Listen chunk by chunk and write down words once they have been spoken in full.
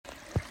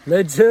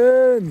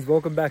Legends!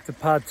 Welcome back to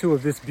part 2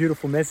 of this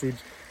beautiful message.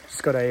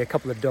 Just got a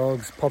couple of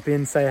dogs pop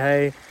in, say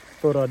hey.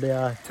 Thought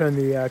I'd turn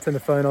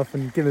the phone off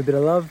and give them a bit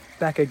of love.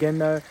 Back again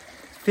though.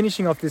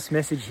 Finishing off this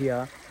message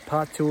here,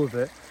 part 2 of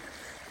it.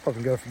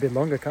 Probably go for a bit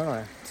longer, can't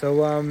I?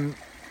 So I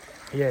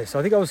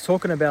think I was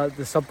talking about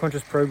the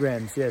subconscious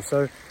programs.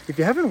 So if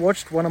you haven't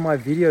watched one of my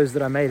videos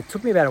that I made, it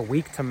took me about a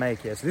week to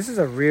make. So this is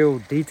a real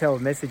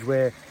detailed message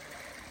where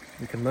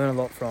you can learn a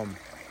lot from.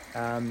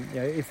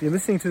 If you're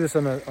listening to this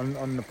on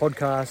the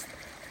podcast,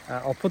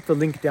 I'll put the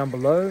link down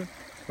below,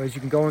 whereas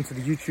you can go onto the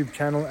YouTube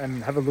channel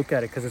and have a look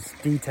at it because it's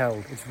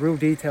detailed. It's real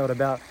detailed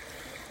about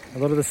a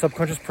lot of the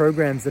subconscious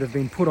programs that have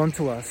been put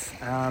onto us,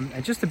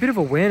 and just a bit of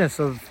awareness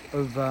of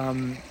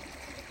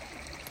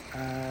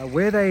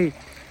where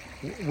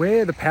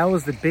the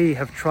powers that be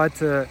have tried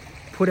to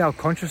put our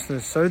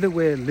consciousness so that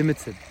we're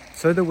limited,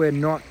 so that we're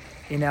not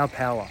in our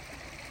power.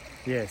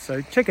 So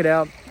check it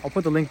out. I'll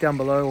put the link down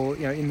below, or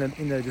in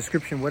the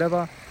description,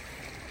 whatever.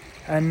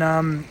 And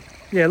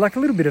like a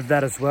little bit of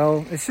that as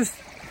well. It's just,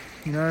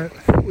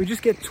 we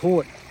just get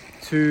taught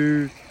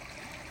to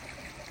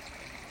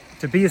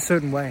be a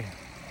certain way.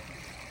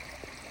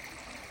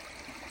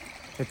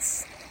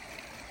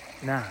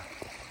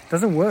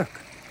 Doesn't work.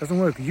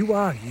 You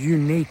are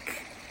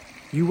unique.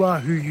 You are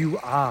who you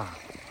are,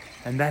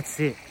 and that's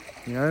it.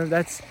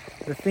 That's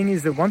the thing,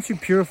 is that once you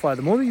purify,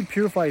 the more that you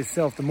purify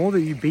yourself, the more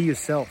that you be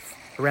yourself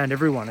around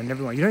everyone and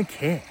everyone. You don't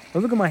care.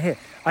 Well, look at my hair.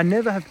 I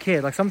never have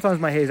cared. Like, sometimes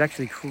my hair is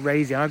actually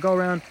crazy, and I go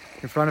around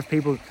in front of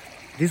people.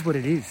 It is what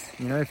it is.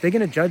 If they're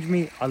going to judge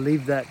me, I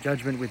leave that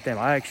judgment with them.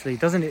 It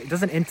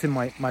doesn't enter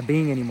my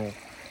being anymore.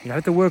 I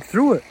have to work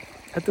through it.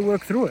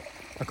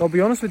 Like, I'll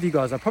be honest with you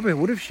guys, I probably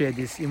would have shared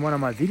this in one of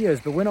my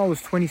videos, but when I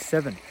was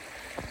 27,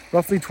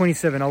 roughly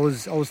 27, I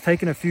was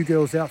taking a few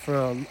girls out for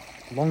a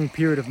long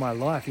period of my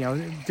life,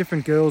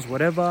 different girls,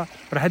 whatever,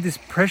 but I had this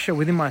pressure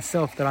within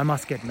myself that I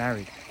must get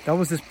married. That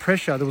was this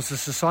pressure. There was a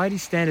society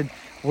standard.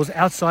 It was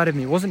outside of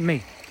me. It wasn't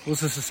me. It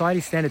was a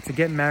society standard to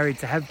get married,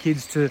 to have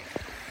kids, to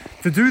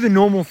do the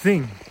normal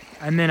thing.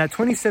 And then at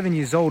 27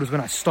 years old is when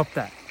I stopped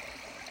that.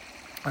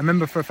 I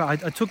remember for a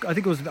fact, I took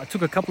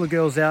a couple of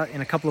girls out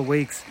in a couple of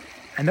weeks,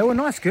 and they were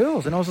nice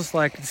girls, and I was just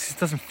like, this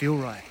doesn't feel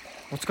right.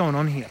 What's going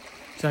on here?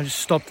 So I just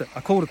stopped it.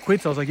 I called it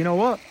quits. I was like, you know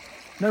what?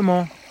 No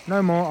more.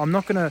 I'm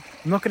not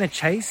gonna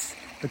chase,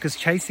 because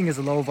chasing is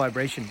a lower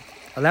vibration.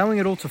 Allowing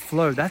it all to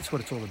flow, that's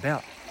what it's all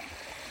about.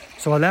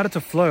 So I allowed it to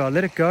flow. I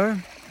let it go,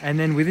 and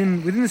then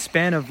within the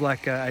span of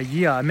like a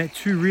year, I met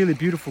two really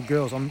beautiful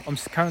girls. I'm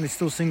currently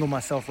still single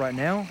myself right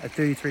now at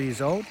 33 years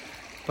old,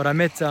 but I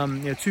met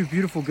two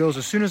beautiful girls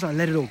as soon as I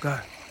let it all go,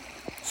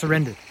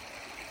 surrendered.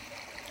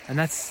 And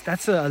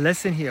that's a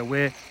lesson here,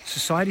 where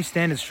society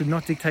standards should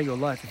not dictate your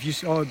life. If you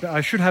say,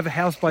 I should have a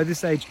house by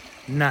this age,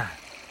 nah.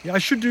 I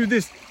should do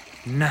this.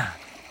 Nah,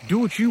 do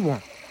what you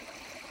want.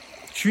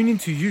 Tune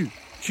into you.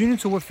 Tune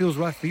into what feels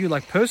right for you.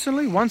 Like,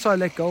 personally, once I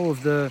let go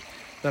of that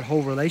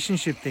whole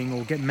relationship thing,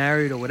 or get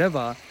married or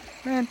whatever,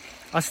 man,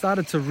 I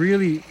started to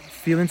really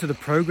feel into the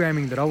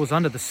programming that I was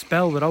under, the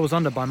spell that I was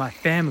under by my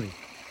family.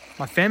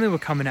 My family were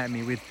coming at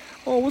me with,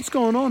 what's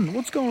going on?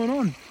 What's going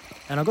on?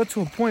 And I got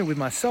to a point with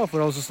myself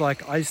where I was just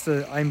like, I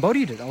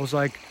embodied it. I was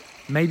like,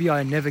 maybe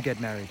I never get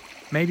married.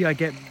 Maybe I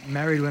get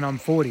married when I'm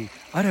 40.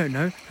 I don't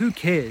know. Who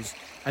cares?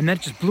 And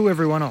that just blew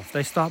everyone off.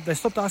 They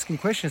stopped asking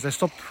questions. They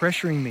stopped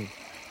pressuring me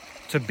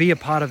to be a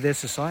part of their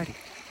society.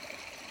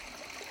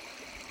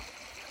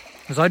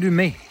 Because I do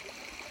me.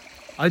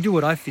 I do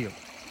what I feel.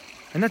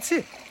 And that's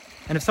it.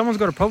 And if someone's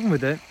got a problem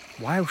with it,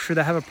 why should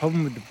I have a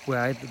problem with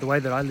the way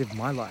that I live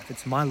my life?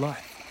 It's my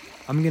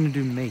life. I'm going to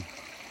do me.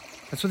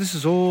 That's what this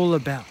is all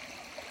about.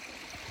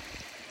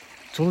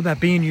 It's all about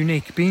being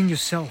unique, being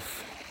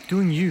yourself,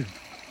 doing you.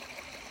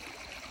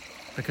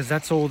 Because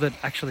that's all that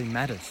actually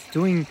matters.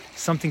 Doing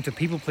something to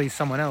people please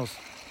someone else,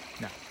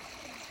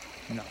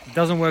 no, it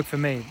doesn't work for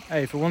me.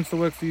 Hey, if it wants to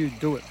work for you,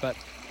 do it. But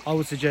I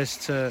would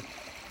suggest to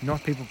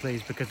not people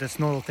please, because that's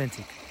not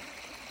authentic.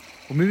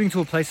 We're moving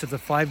to a place of the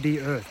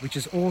 5D earth, which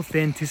is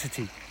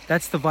authenticity.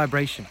 That's the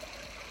vibration.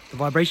 The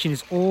vibration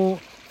is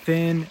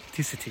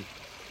authenticity.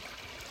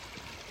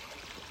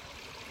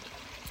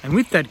 And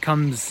with that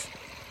comes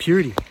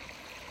purity,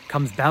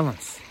 comes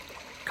balance,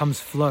 comes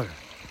flow.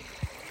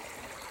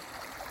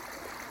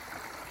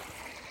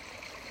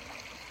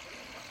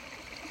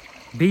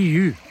 Be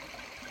you.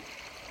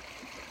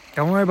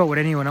 Don't worry about what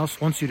anyone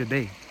else wants you to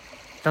be.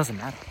 It doesn't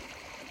matter.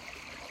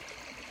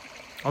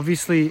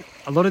 Obviously,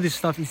 a lot of this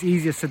stuff is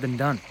easier said than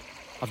done.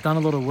 I've done a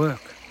lot of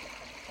work.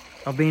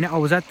 I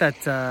was at that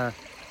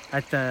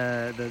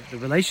the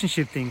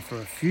relationship thing for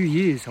a few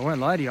years. I won't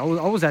lie to you.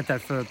 I was at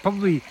that for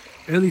probably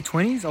early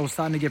 20s. I was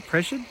starting to get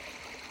pressured.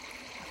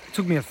 It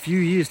took me a few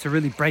years to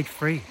really break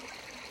free.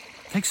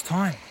 It takes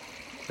time.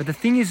 But the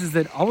thing is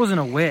that I wasn't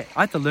aware.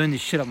 I had to learn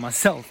this shit up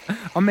myself.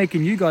 I'm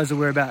making you guys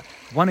aware about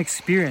one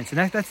experience.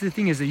 And that's the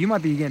thing, is that you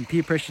might be getting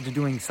peer pressure to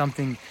doing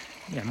something,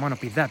 it might not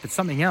be that, but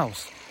something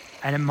else.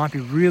 And it might be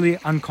really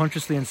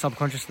unconsciously and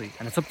subconsciously.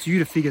 And it's up to you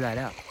to figure that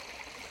out.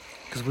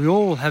 Because we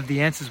all have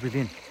the answers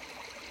within.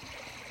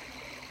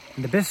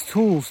 And the best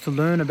tools to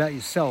learn about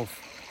yourself,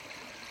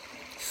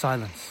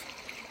 silence,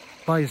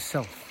 by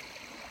yourself,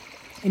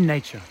 in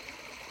nature,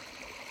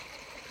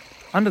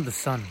 under the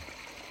sun,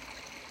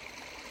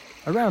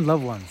 around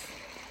loved ones,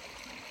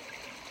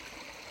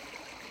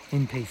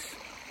 in peace.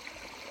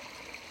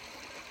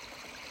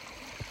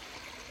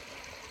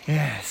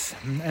 Yes,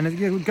 and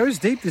it goes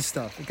deep, this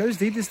stuff. It goes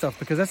deep, this stuff,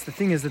 because that's the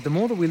thing, is that the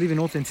more that we live in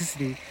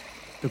authenticity,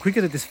 the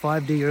quicker that this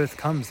 5D earth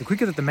comes, the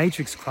quicker that the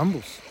matrix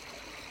crumbles.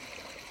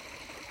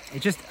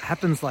 It just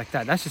happens like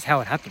that. That's just how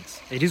it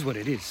happens. It is what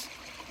it is.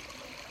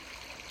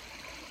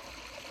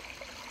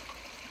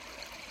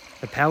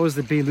 The powers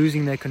that be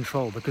losing their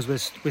control because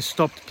we're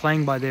stopped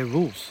playing by their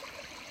rules.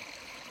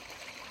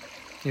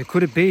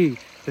 Could it be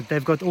that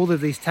they've got all of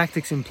these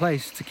tactics in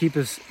place to keep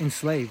us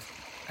enslaved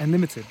and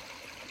limited?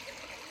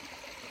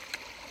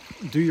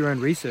 Do your own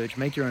research,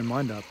 make your own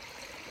mind up.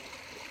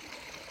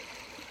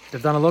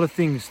 They've done a lot of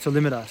things to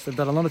limit us. They've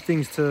done a lot of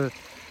things to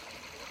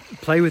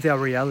play with our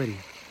reality.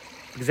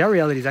 Because our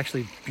reality is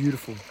actually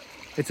beautiful.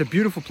 It's a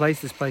beautiful place,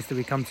 this place that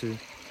we come to.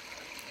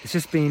 It's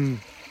just been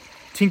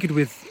tinkered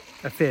with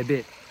a fair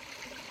bit.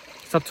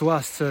 It's up to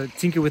us to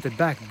tinker with it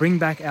back, bring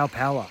back our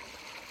power.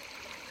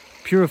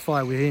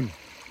 Purify within,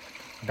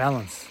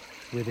 balance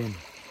within.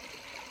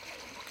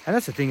 And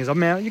that's the thing, is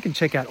you can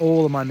check out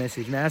all of my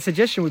message. Now, a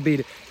suggestion would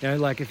be to,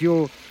 like if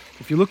you're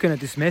looking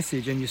at this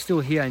message and you're still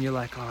here and you're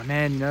like, oh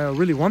man, I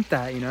really want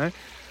that,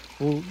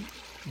 well,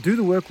 do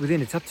the work within.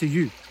 It's up to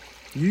you.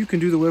 You can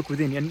do the work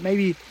within, and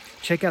maybe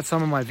check out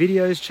some of my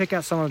videos. Check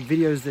out some of the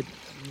videos that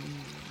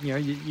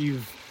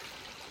you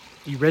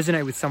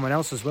resonate with someone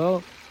else as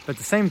well. But at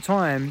the same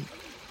time,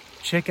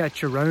 check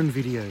out your own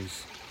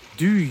videos.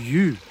 Do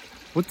you?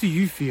 What do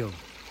you feel?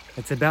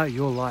 It's about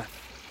your life.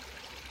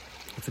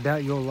 It's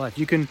about your life.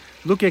 You can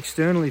look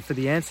externally for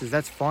the answers.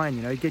 That's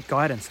fine. Get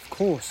guidance, of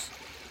course.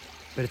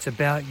 But it's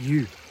about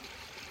you.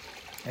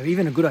 And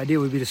even a good idea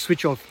would be to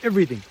switch off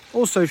everything,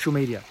 all social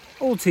media,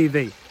 all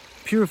TV.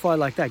 Purify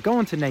like that. Go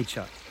into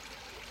nature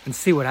and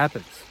see what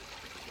happens.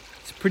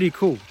 It's pretty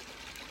cool.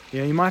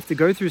 You might have to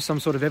go through some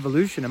sort of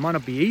evolution. It might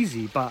not be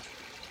easy, but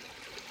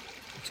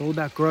it's all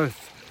about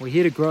growth. We're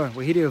here to grow.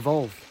 We're here to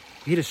evolve.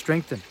 We're here to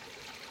strengthen.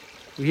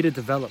 We're here to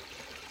develop.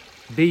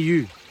 Be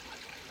you.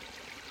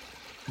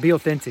 Be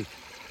authentic.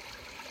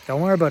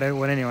 Don't worry about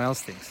what anyone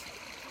else thinks.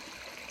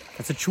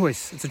 That's a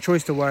choice. It's a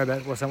choice to worry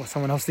about what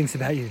someone else thinks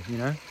about you,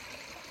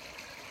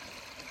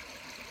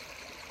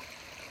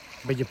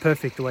 But you're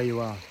perfect the way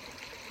you are.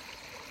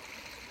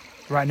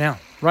 Right now,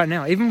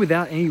 even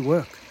without any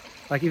work.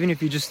 Like, even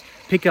if you just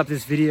pick up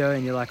this video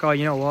and you're like, oh,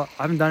 you know what?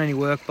 I haven't done any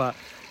work, but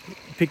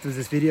picked up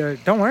this video.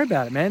 Don't worry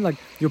about it, man. Like,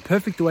 you're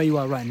perfect the way you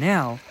are right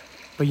now.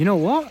 But you know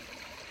what?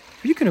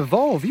 You can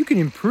evolve. You can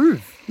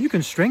improve. You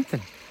can strengthen.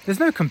 There's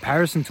no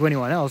comparison to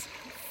anyone else.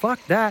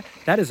 Fuck that.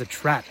 That is a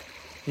trap.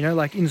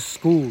 Like in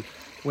school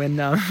when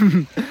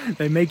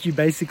they make you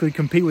basically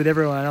compete with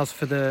everyone else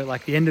for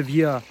the end of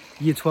year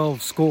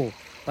 12 score.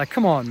 Like,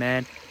 come on,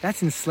 man.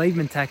 That's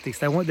enslavement tactics.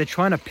 They're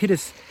trying to pit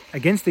us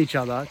against each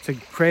other to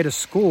create a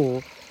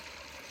score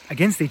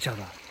against each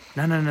other.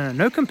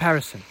 No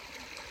comparison.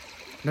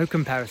 No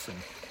comparison.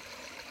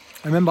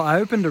 I remember I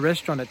opened a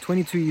restaurant at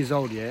 22 years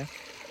old, yeah?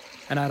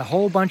 And I had a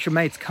whole bunch of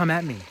mates come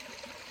at me.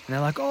 And they're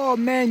like, oh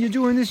man, you're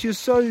doing this, you're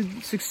so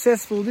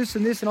successful, this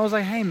and this. And I was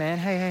like, hey man,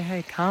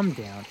 hey, calm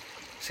down.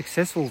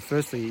 Successful,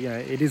 firstly,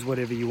 it is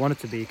whatever you want it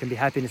to be. It can be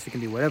happiness, it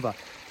can be whatever.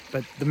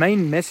 But the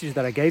main message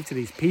that I gave to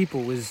these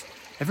people was,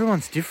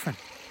 everyone's different.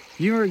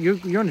 You're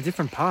on a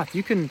different path.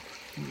 You can,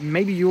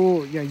 maybe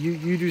you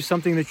do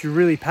something that you're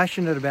really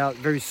passionate about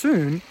very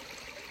soon,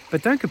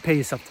 but don't compare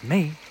yourself to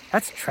me.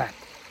 That's a trap.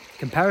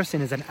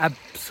 Comparison is an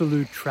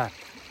absolute trap.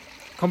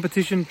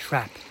 Competition,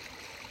 trap.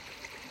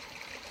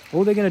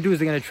 All they're going to do is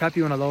they're going to trap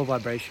you on a lower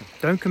vibration.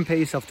 Don't compare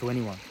yourself to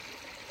anyone.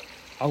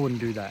 I wouldn't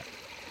do that.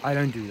 I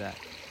don't do that.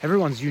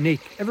 Everyone's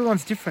unique.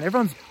 Everyone's different.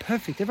 Everyone's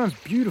perfect. Everyone's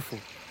beautiful.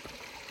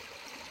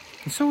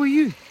 And so are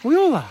you. We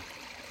all are.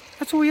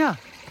 That's all we are.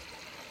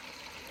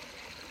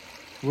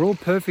 We're all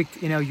perfect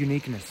in our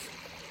uniqueness.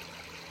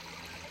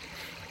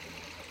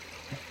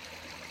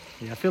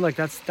 Yeah, I feel like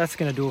that's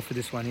going to do it for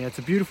this one. Yeah, it's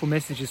a beautiful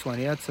message, this one.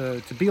 Yeah,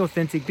 to be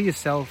authentic, be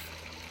yourself,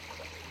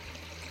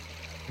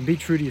 and be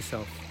true to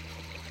yourself.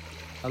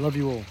 I love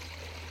you all.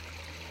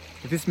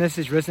 If this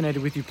message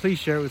resonated with you, please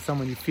share it with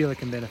someone you feel it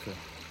can benefit.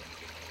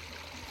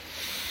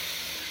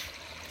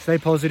 Stay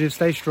positive,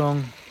 stay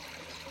strong,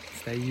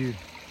 stay you.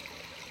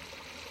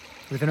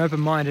 With an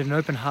open mind and an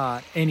open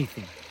heart,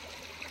 anything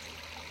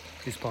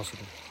is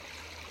possible.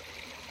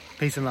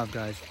 Peace and love,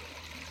 guys.